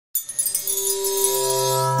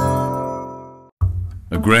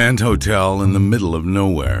grand hotel in the middle of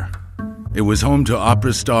nowhere. It was home to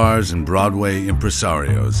opera stars and Broadway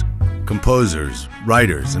impresarios, composers,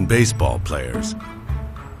 writers, and baseball players.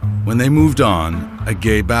 When they moved on, a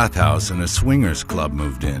gay bathhouse and a swingers club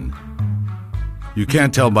moved in. You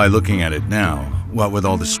can't tell by looking at it now, what with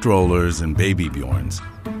all the strollers and Baby Bjorns,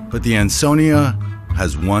 but the Ansonia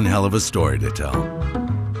has one hell of a story to tell.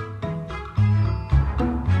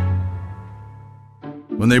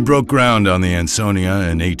 When they broke ground on the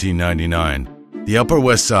Ansonia in 1899, the Upper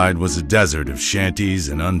West Side was a desert of shanties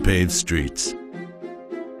and unpaved streets.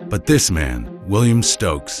 But this man, William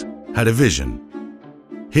Stokes, had a vision.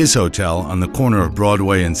 His hotel on the corner of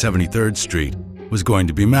Broadway and 73rd Street was going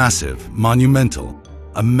to be massive, monumental,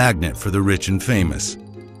 a magnet for the rich and famous.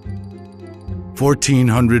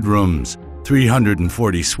 1,400 rooms,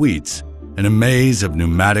 340 suites, and a maze of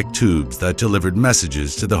pneumatic tubes that delivered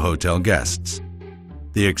messages to the hotel guests.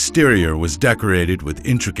 The exterior was decorated with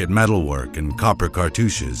intricate metalwork and copper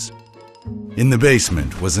cartouches. In the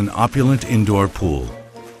basement was an opulent indoor pool.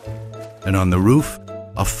 And on the roof,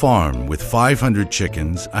 a farm with 500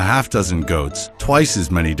 chickens, a half-dozen goats, twice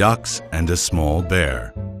as many ducks, and a small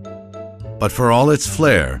bear. But for all its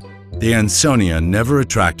flair, the Ansonia never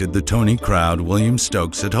attracted the Tony crowd William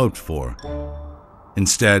Stokes had hoped for.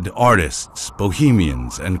 Instead, artists,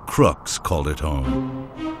 bohemians, and crooks called it home.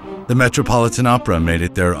 The Metropolitan Opera made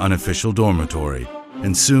it their unofficial dormitory,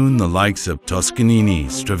 and soon the likes of Toscanini,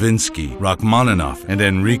 Stravinsky, Rachmaninoff, and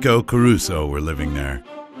Enrico Caruso were living there.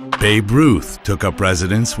 Babe Ruth took up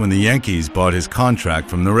residence when the Yankees bought his contract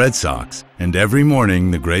from the Red Sox, and every morning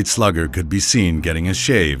the great slugger could be seen getting a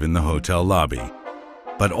shave in the hotel lobby.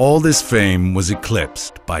 But all this fame was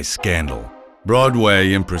eclipsed by scandal.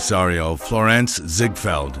 Broadway impresario Florenz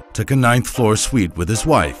Ziegfeld took a 9th-floor suite with his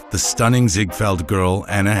wife, the stunning Ziegfeld girl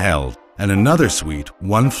Anna Held, and another suite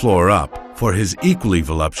 1 floor up for his equally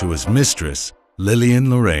voluptuous mistress,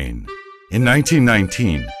 Lillian Lorraine. In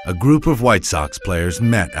 1919, a group of White Sox players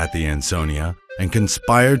met at the Ansonia and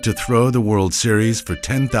conspired to throw the World Series for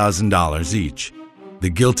 $10,000 each.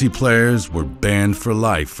 The guilty players were banned for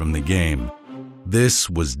life from the game.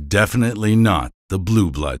 This was definitely not the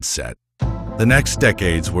Blue Blood set. The next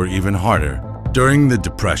decades were even harder. During the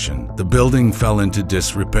Depression, the building fell into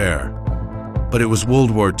disrepair. But it was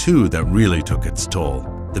World War II that really took its toll.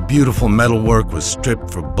 The beautiful metalwork was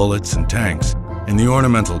stripped for bullets and tanks, and the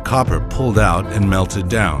ornamental copper pulled out and melted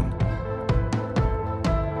down.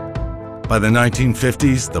 By the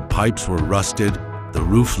 1950s, the pipes were rusted, the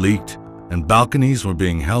roof leaked, and balconies were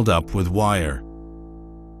being held up with wire.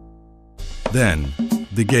 Then,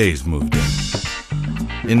 the gays moved in.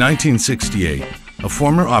 In 1968, a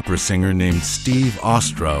former opera singer named Steve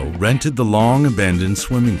Ostro rented the long-abandoned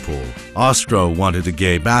swimming pool. Ostro wanted a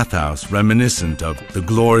gay bathhouse reminiscent of the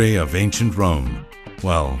glory of ancient Rome.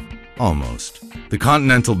 Well, almost. The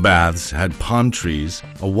continental baths had palm trees,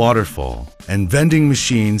 a waterfall, and vending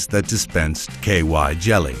machines that dispensed KY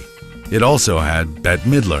jelly. It also had Bette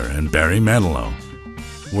Midler and Barry Manilow.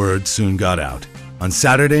 Word soon got out. On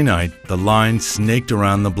Saturday night, the line snaked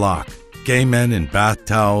around the block. Gay men in bath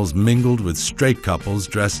towels mingled with straight couples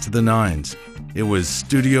dressed to the nines. It was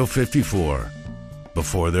Studio 54,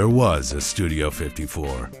 before there was a Studio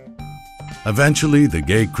 54. Eventually, the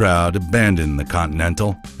gay crowd abandoned the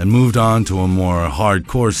Continental and moved on to a more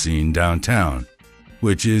hardcore scene downtown,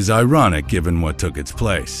 which is ironic given what took its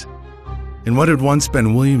place. In what had once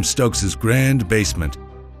been William Stokes' grand basement,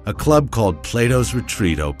 a club called Plato's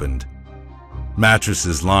Retreat opened.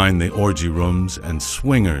 Mattresses lined the orgy rooms, and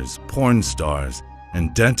swingers, porn stars,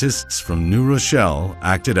 and dentists from New Rochelle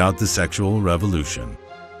acted out the sexual revolution.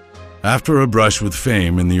 After a brush with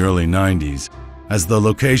fame in the early 90s, as the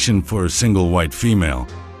location for a single white female,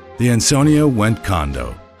 the Ansonia went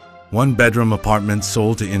condo. 1-bedroom apartments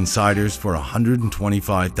sold to insiders for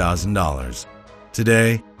 $125,000.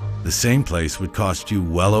 Today, the same place would cost you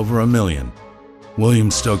well over $1 million. William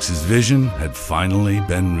Stokes' vision had finally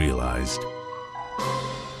been realized.